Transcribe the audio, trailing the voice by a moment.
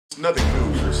nothing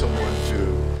new for someone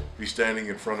to be standing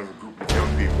in front of a group of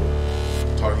young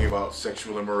people talking about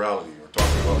sexual immorality or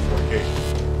talking about fornication.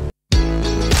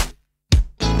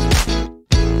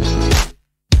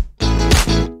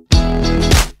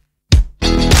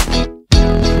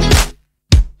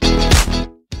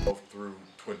 Through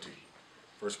 20.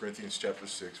 1 Corinthians chapter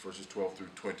 6, verses 12 through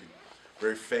 20.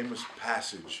 Very famous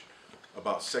passage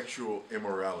about sexual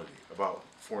immorality, about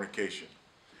fornication.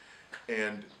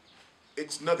 And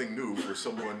it's nothing new for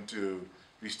someone to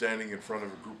be standing in front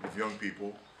of a group of young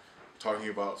people talking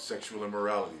about sexual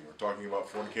immorality or talking about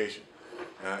fornication.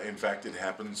 In fact, it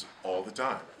happens all the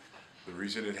time. The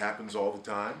reason it happens all the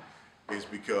time is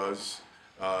because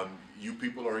you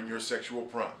people are in your sexual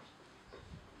prime.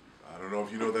 I don't know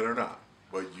if you know that or not,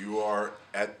 but you are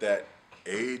at that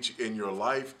age in your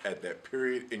life, at that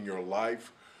period in your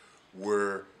life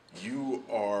where you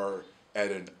are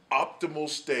at an optimal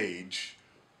stage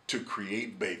to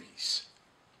create babies.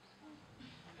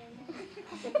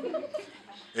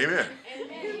 Amen.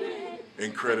 Amen.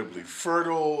 Incredibly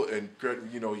fertile, and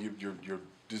your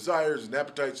desires and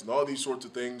appetites and all these sorts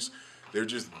of things, they're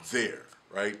just there,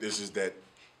 right? This is that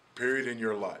period in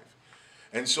your life.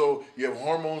 And so you have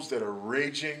hormones that are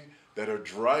raging, that are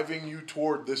driving you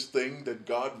toward this thing that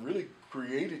God really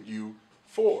created you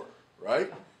for,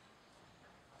 right?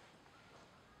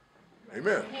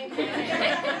 Amen.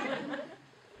 Amen.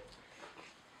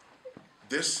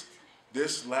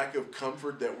 This lack of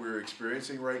comfort that we're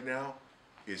experiencing right now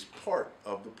is part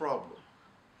of the problem.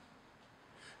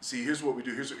 See, here's what we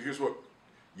do. Here's what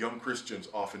young Christians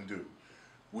often do.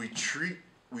 We treat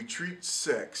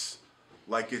sex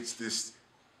like it's this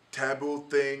taboo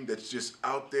thing that's just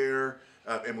out there,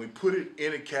 and we put it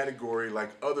in a category like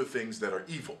other things that are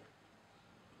evil,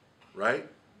 right?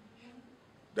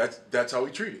 That's how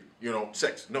we treat it.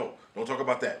 Sex, no, don't talk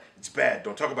about that. It's bad,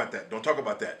 don't talk about that, don't talk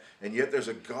about that. And yet there's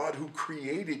a God who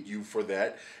created you for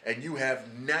that, and you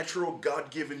have natural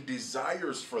God-given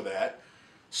desires for that.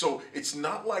 So it's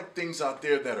not like things out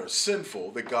there that are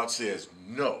sinful that God says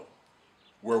no,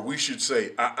 where we should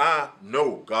say,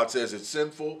 no. God says it's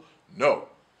sinful, no.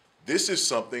 This is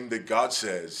something that God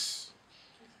says,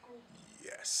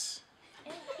 yes.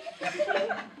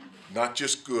 Not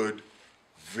just good,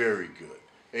 very good.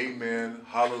 Amen.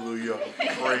 Hallelujah.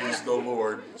 Praise the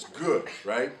Lord. It's good,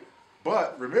 right?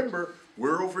 But remember,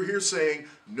 we're over here saying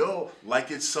no,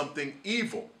 like it's something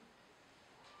evil.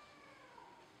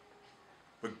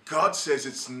 But God says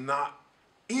it's not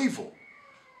evil.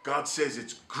 God says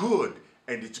it's good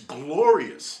and it's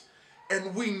glorious.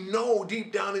 And we know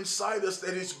deep down inside us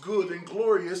that it's good and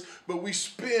glorious, but we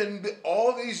spend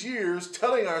all these years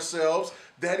telling ourselves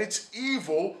that it's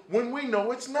evil when we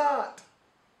know it's not.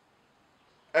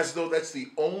 As though that's the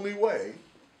only way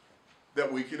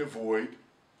that we can avoid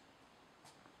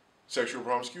sexual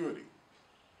promiscuity.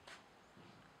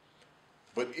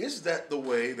 But is that the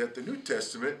way that the New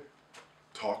Testament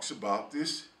talks about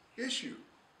this issue?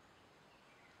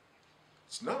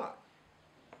 It's not.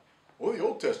 Well, the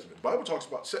Old Testament, the Bible talks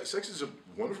about sex. Sex is a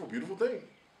wonderful, beautiful thing.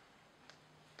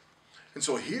 And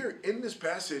so here in this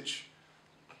passage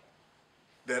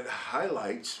that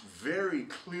highlights very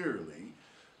clearly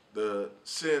the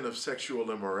sin of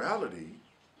sexual immorality,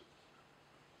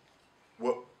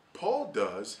 what Paul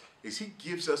does is he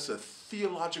gives us a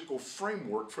theological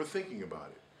framework for thinking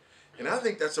about it. And I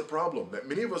think that's a problem, that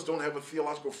many of us don't have a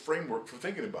theological framework for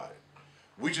thinking about it.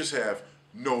 We just have,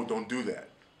 no, don't do that.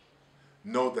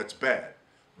 No, that's bad.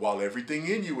 While everything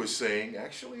in you is saying,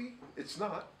 actually, it's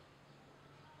not.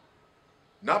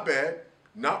 Not bad,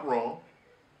 not wrong.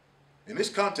 In this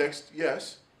context,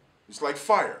 yes, it's like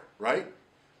fire, right?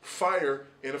 Fire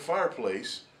in a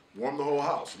fireplace warm the whole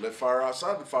house. Let fire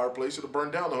outside the fireplace, it'll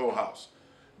burn down the whole house.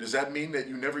 Does that mean that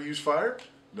you never use fire?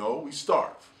 No, we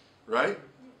starve, right?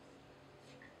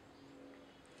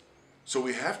 So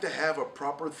we have to have a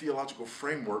proper theological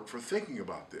framework for thinking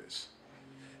about this.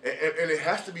 And it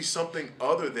has to be something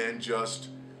other than just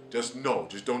no,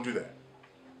 just don't do that.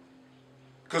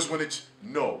 Because when it's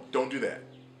no, don't do that,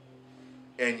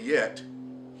 and yet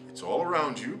it's all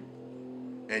around you,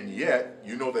 and yet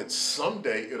you know that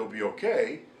someday it'll be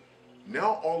okay,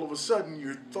 now all of a sudden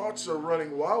your thoughts are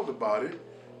running wild about it,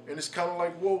 and it's kind of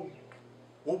like, well,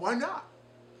 why not?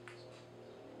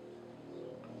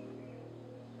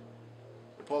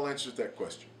 Paul answers that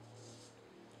question.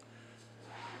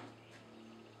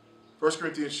 1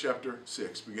 Corinthians chapter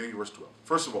 6, beginning of verse 12.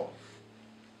 First of all,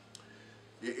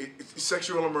 it's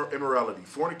sexual immorality,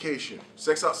 fornication,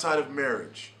 sex outside of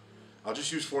marriage. I'll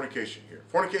just use fornication here.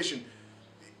 Fornication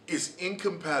is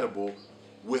incompatible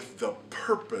with the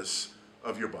purpose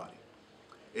of your body.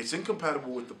 It's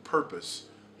incompatible with the purpose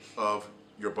of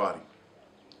your body.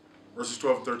 Verses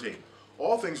 12 and 13.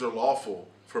 All things are lawful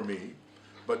for me,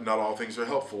 but not all things are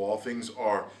helpful. All things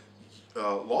are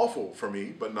lawful for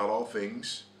me, but not all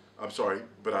things,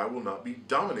 but I will not be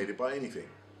dominated by anything.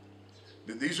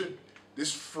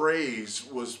 This phrase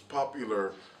was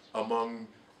popular among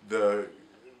the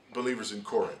believers in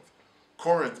Corinth.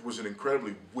 Corinth was an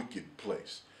incredibly wicked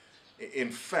place.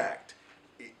 In fact,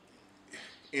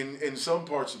 in some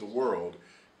parts of the world,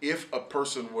 if a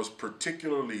person was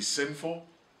particularly sinful,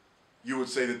 you would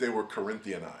say that they were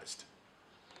Corinthianized.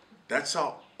 That's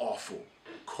how awful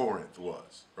Corinth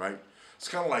was, right? It's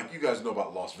kind of like, you guys know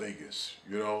about Las Vegas,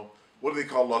 you know? What do they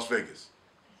call Las Vegas?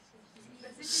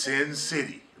 Sin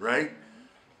City, right?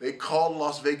 They call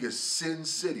Las Vegas Sin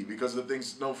City because of the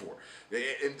things it's known for.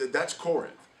 And that's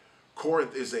Corinth.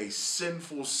 Corinth is a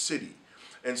sinful city.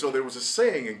 And so there was a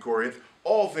saying in Corinth,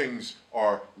 all things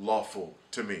are lawful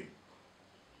to me.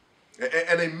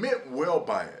 And they meant well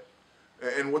by it.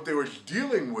 And what they were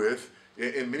dealing with,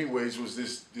 in many ways, was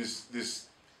this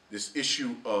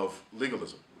issue of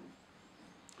legalism.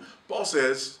 Paul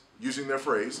says, using their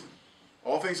phrase,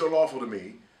 all things are lawful to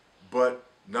me, but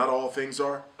not all things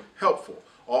are helpful.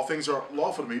 All things are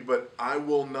lawful to me, but I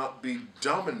will not be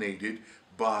dominated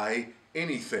by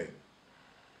anything.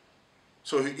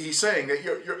 So he's saying that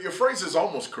your phrase is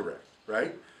almost correct,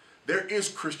 right? There is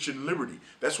Christian liberty.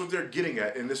 That's what they're getting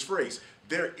at in this phrase.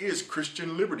 There is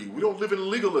Christian liberty. We don't live in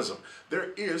legalism.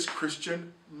 There is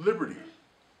Christian liberty.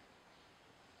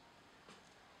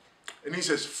 And he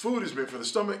says, food is meant for the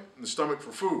stomach, and the stomach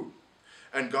for food.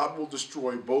 And God will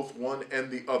destroy both one and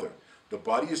the other. The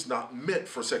body is not meant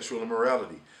for sexual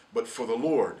immorality, but for the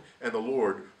Lord, and the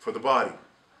Lord for the body.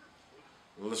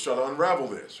 Well, let's try to unravel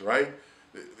this, right?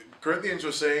 The Corinthians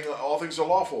are saying, all things are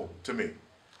lawful to me.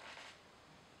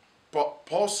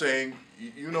 Paul's saying,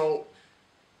 you know,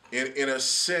 in a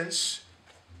sense,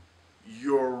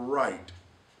 you're right.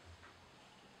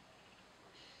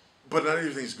 But not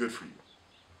everything is good for you.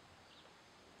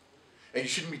 And you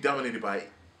shouldn't be dominated by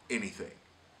anything.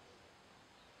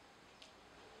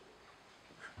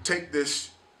 Take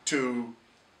this to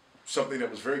something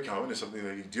that was very common and something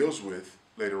that he deals with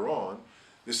later on,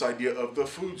 this idea of the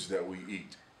foods that we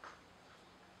eat.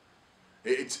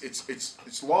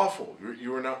 It's lawful.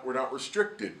 We're not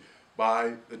restricted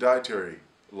by the dietary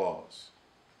laws.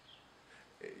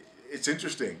 It's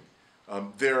interesting.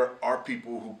 There are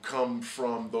people who come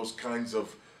from those kinds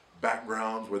of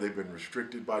backgrounds where they've been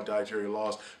restricted by dietary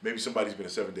laws. Maybe somebody's been a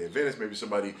Seventh-day Adventist. Maybe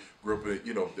somebody grew up in,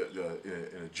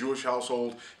 in a Jewish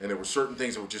household, and there were certain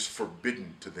things that were just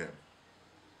forbidden to them.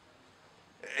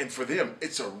 And for them,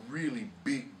 it's a really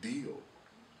big deal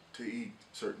to eat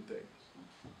certain things.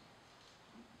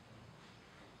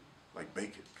 Like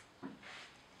bacon. Can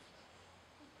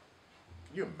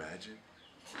you imagine?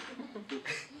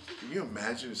 Can you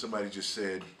imagine if somebody just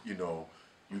said, you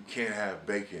can't have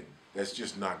bacon? That's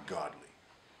just not godly.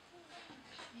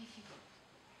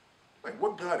 Like,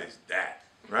 what God is that,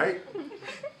 right?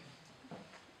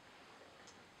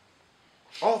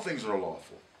 All things are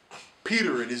lawful.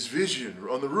 Peter in his vision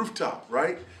on the rooftop,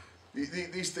 right?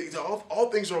 These things, all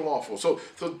things are lawful. So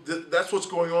that's what's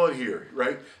going on here,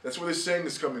 right? That's where this saying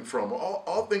is coming from.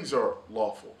 All things are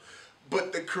lawful.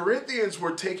 But the Corinthians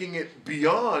were taking it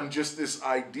beyond just this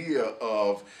idea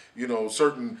of,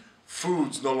 certain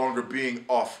foods no longer being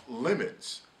off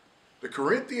limits. The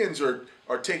Corinthians are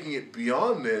taking it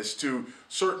beyond this to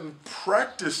certain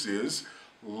practices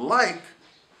like,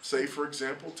 say, for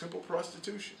example, temple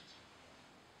prostitution.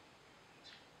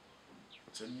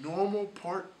 It's a normal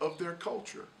part of their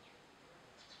culture.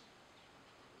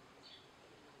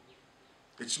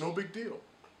 It's no big deal.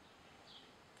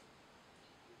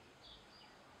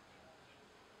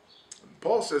 And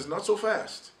Paul says, not so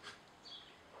fast.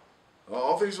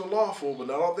 All things are lawful, but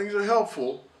not all things are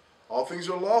helpful. All things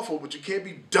are lawful, but you can't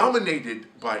be dominated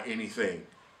by anything.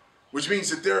 Which means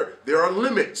that there are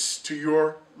limits to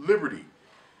your liberty.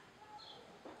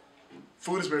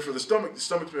 Food is meant for the stomach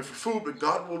is meant for food, but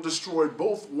God will destroy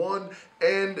both one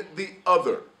and the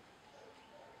other.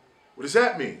 What does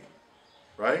that mean?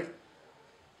 Right?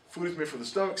 Food is meant for the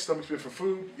stomach's meant for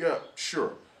food. Yeah,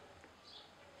 sure.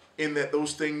 In that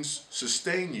those things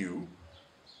sustain you,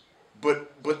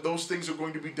 but those things are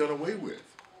going to be done away with,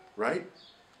 right?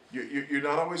 You're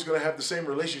not always going to have the same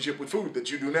relationship with food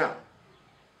that you do now.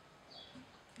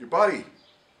 Your body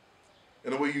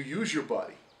and the way you use your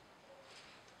body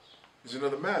is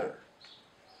another matter,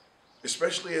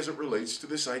 especially as it relates to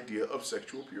this idea of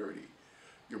sexual purity.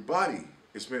 Your body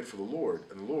is meant for the Lord,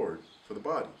 and the Lord for the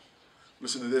body.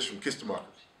 Listen to this from Kistemacher.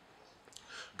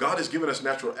 God has given us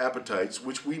natural appetites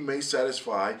which we may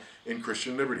satisfy in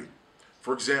Christian liberty.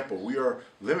 For example, we are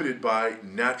limited by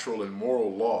natural and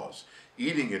moral laws.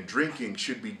 Eating and drinking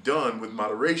should be done with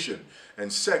moderation,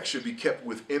 and sex should be kept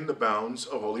within the bounds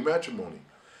of holy matrimony.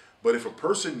 But if a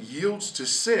person yields to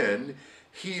sin,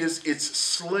 he is its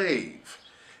slave,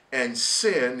 and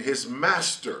sin his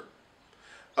master.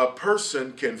 A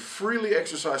person can freely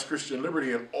exercise Christian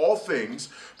liberty in all things,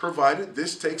 provided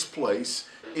this takes place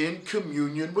in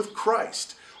communion with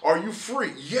Christ. Are you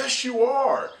free? Yes, you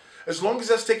are. As long as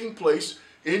that's taking place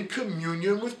in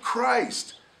communion with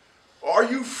Christ. Are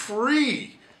you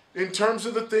free in terms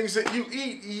of the things that you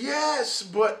eat? Yes,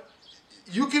 but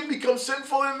you can become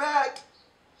sinful in that.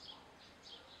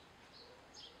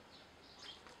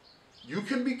 You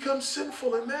can become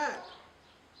sinful in that.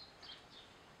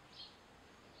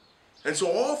 And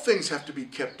so all things have to be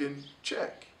kept in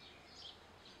check.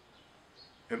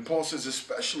 And Paul says,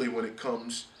 especially when it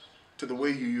comes to the way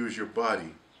you use your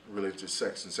body related to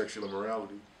sex and sexual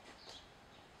immorality.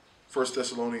 1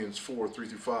 Thessalonians 4,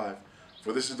 3-5.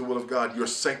 For this is the will of God, your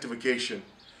sanctification,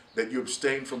 that you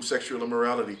abstain from sexual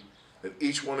immorality, that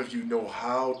each one of you know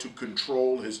how to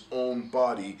control his own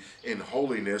body in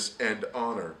holiness and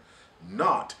honor,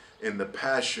 not in the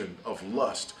passion of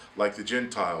lust like the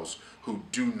Gentiles who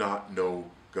do not know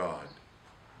God.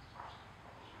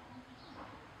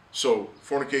 So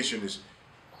fornication is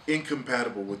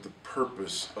incompatible with the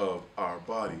purpose of our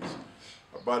bodies.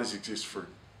 Our bodies exist for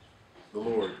the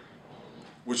Lord,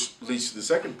 which leads to the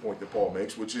second point that Paul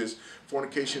makes, which is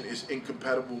fornication is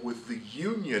incompatible with the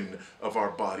union of our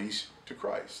bodies to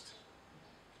Christ.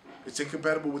 It's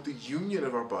incompatible with the union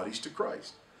of our bodies to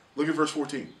Christ. Look at verse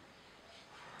 14.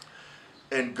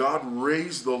 And God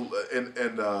raised the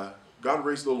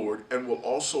Lord and will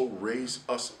also raise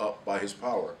us up by his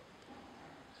power.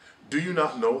 Do you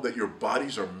not know that your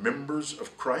bodies are members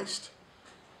of Christ?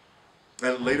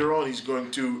 And later on, he's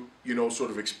going to,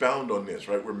 sort of expound on this,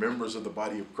 right? We're members of the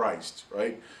body of Christ,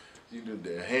 right?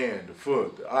 The hand, the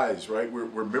foot, the eyes, right?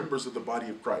 We're members of the body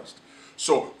of Christ.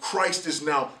 So Christ is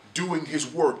now doing his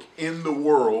work in the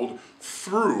world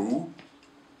through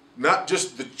not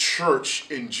just the church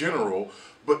in general,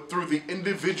 but through the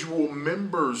individual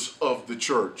members of the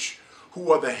church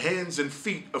who are the hands and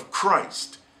feet of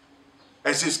Christ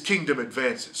as his kingdom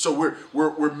advances. So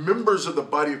we're members of the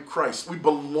body of Christ. We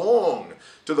belong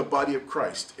to the body of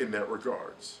Christ in that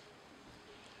regards.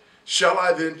 Shall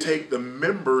I then take the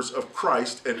members of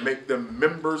Christ and make them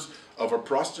members of a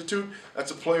prostitute? That's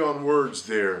a play on words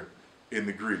there in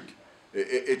the Greek.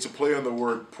 It's a play on the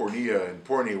word porneia and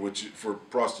porne, which is for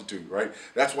prostitute, right?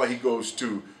 That's why he goes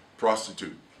to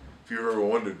prostitute, if you've ever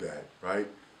wondered that, right?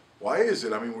 Why is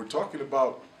it? I mean, we're talking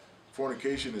about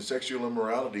fornication and sexual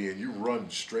immorality, and you run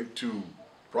straight to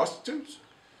prostitutes?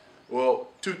 Well,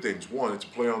 two things. One, it's a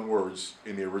play on words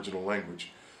in the original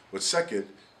language. But second,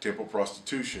 temple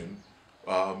prostitution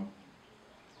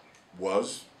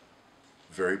was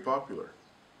very popular.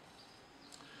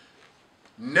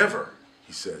 Never,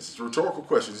 he says. It's a rhetorical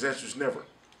question. His answer is never.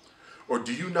 Or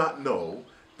do you not know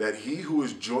that he who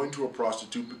is joined to a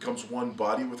prostitute becomes one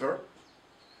body with her?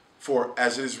 For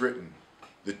as it is written,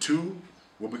 the two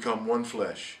will become one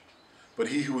flesh. But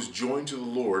he who is joined to the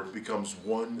Lord becomes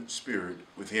one spirit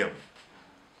with him.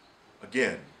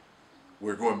 Again,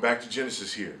 we're going back to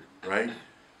Genesis here, right?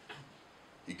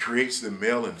 He creates the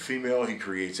male and female. He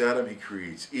creates Adam. He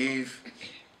creates Eve,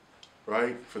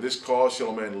 right? For this cause shall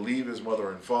a man leave his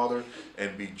mother and father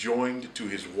and be joined to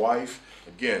his wife.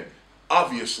 Again,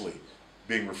 obviously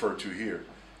being referred to here.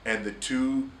 And the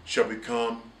two shall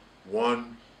become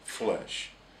one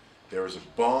flesh. There is a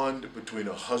bond between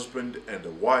a husband and a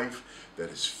wife that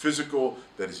is physical,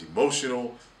 that is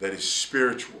emotional, that is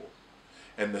spiritual.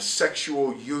 And the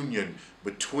sexual union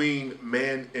between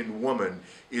man and woman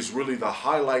is really the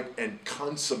highlight and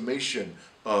consummation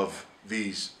of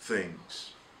these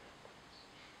things.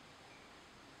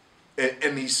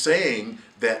 And he's saying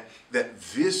that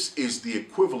this is the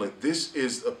equivalent, this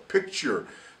is a picture,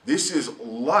 this is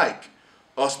like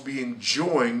us being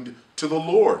joined to the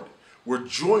Lord. We're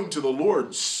joined to the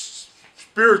Lord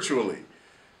spiritually.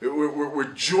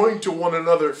 We're joined to one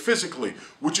another physically,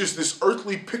 which is this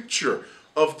earthly picture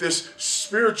of this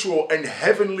spiritual and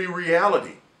heavenly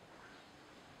reality.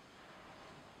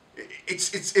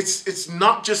 It's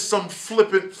not just some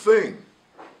flippant thing.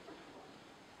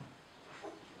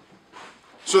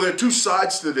 So there are two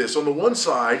sides to this. On the one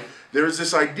side, there is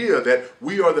this idea that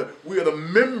we are the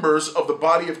members of the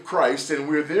body of Christ, and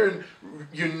we're there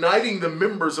uniting the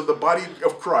members of the body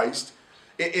of Christ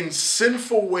in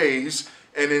sinful ways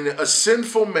and in a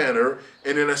sinful manner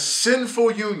and in a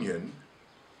sinful union.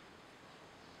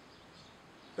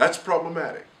 That's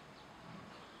problematic.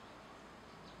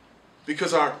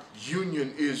 Because our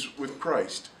union is with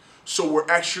Christ. So we're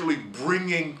actually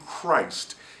bringing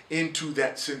Christ into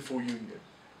that sinful union.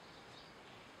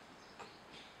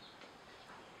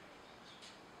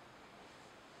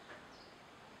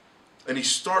 And he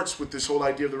starts with this whole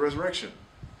idea of the resurrection.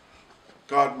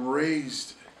 God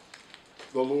raised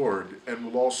the Lord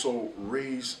and will also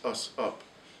raise us up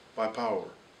by power.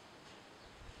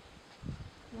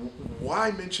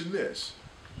 Why mention this?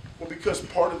 Well, because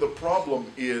part of the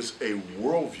problem is a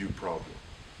worldview problem.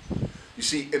 You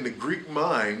see, in the Greek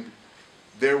mind,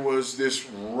 there was this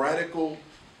radical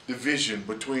division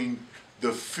between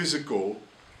the physical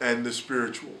and the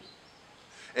spiritual.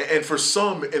 And for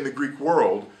some in the Greek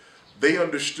world, they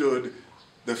understood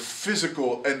the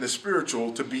physical and the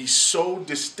spiritual to be so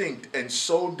distinct and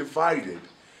so divided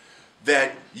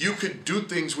that you could do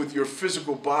things with your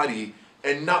physical body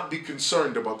and not be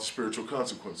concerned about the spiritual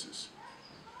consequences.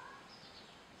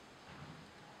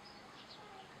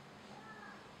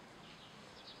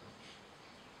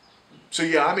 So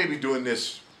yeah, I may be doing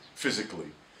this physically,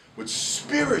 but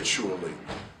spiritually,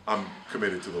 I'm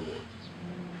committed to the Lord.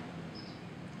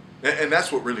 And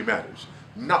that's what really matters,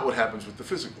 not what happens with the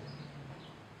physical.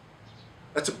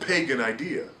 That's a pagan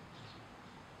idea.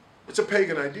 It's a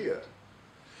pagan idea.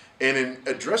 And in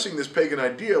addressing this pagan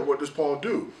idea, what does Paul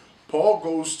do? Paul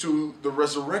goes to the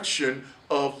resurrection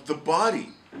of the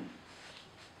body.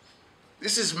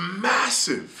 This is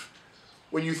massive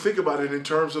when you think about it in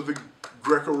terms of the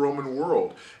Greco-Roman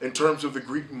world, in terms of the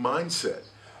Greek mindset.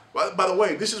 By the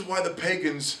way, this is why the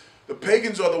pagans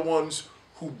are the ones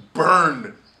who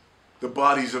burn the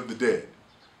bodies of the dead.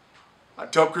 I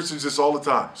tell Christians this all the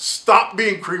time. Stop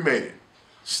being cremated.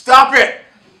 Stop it.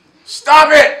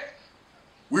 Stop it.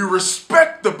 We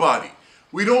respect the body.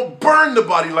 We don't burn the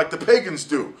body like the pagans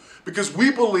do, because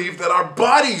we believe that our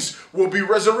bodies will be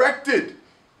resurrected.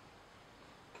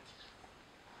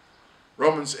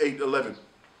 Romans 8:11.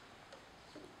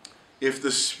 If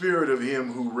the spirit of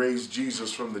him who raised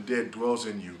Jesus from the dead dwells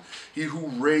in you, he who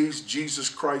raised Jesus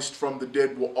Christ from the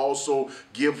dead will also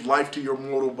give life to your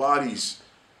mortal bodies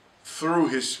through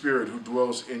his spirit who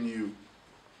dwells in you.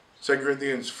 2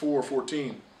 Corinthians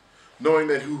 4:14. Knowing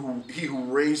that he who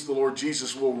raised the Lord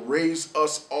Jesus will raise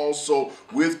us also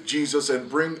with Jesus and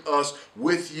bring us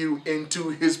with you into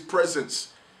his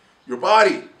presence. Your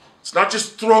body, it's not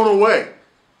just thrown away.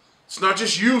 It's not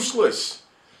just useless.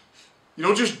 You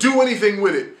don't just do anything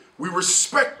with it. We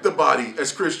respect the body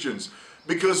as Christians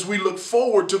because we look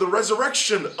forward to the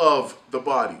resurrection of the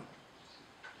body.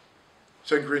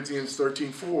 2 Corinthians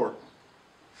 13:4.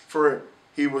 For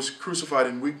he was crucified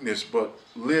in weakness, but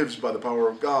lives by the power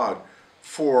of God.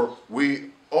 For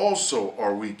we also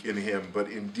are weak in him, but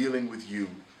in dealing with you,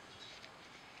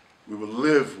 we will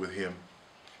live with him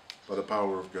by the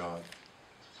power of God.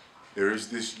 There is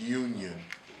this union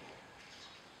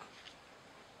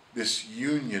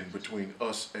between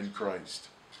us and Christ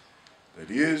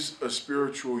that is a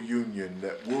spiritual union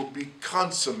that will be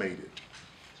consummated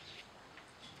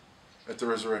at the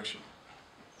resurrection.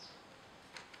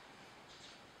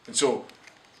 And so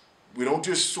we don't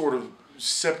just sort of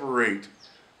separate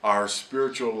our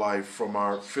spiritual life from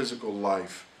our physical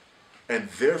life, and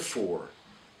therefore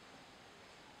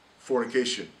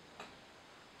fornication,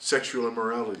 sexual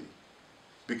immorality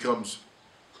becomes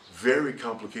very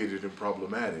complicated and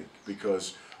problematic,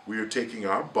 because we are taking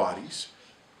our bodies,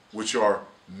 which are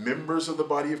members of the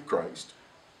body of Christ,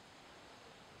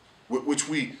 which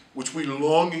we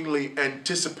longingly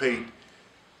anticipate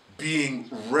being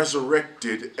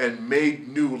resurrected and made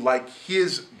new like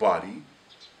his body,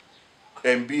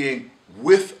 and being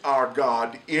with our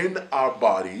God in our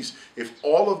bodies. If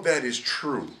all of that is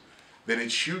true, then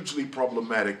it's hugely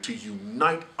problematic to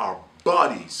unite our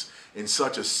bodies in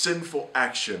such a sinful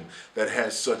action that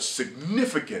has such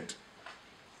significant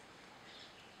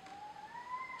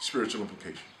spiritual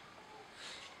implication.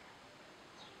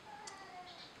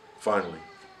 Finally,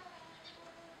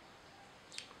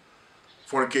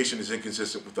 fornication is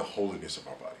inconsistent with the holiness of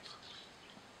our bodies.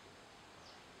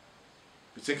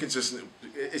 It's inconsistent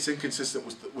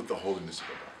with the holiness of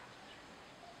our body.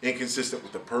 Inconsistent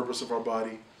with the purpose of our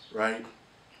body, right?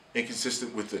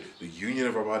 Inconsistent with the union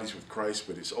of our bodies with Christ,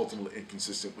 but it's ultimately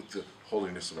inconsistent with the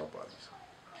holiness of our bodies.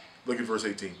 Look at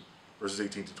verses 18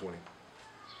 to 20.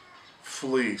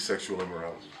 Flee sexual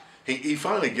immorality. He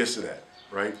finally gets to that,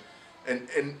 right?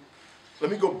 And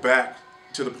let me go back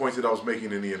to the point that I was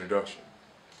making in the introduction.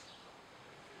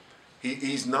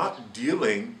 He's not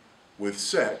dealing with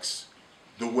sex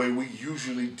the way we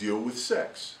usually deal with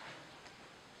sex.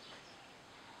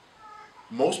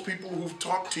 Most people who've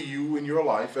talked to you in your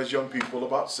life as young people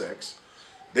about sex,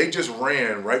 they just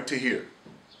ran right to here.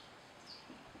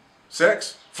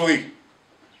 Sex, flee.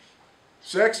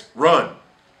 Sex, run.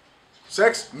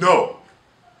 Sex, no.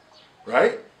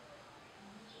 Right?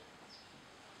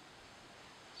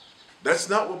 That's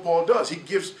not what Paul does. He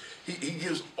gives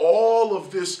all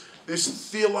of this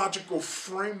theological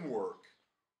framework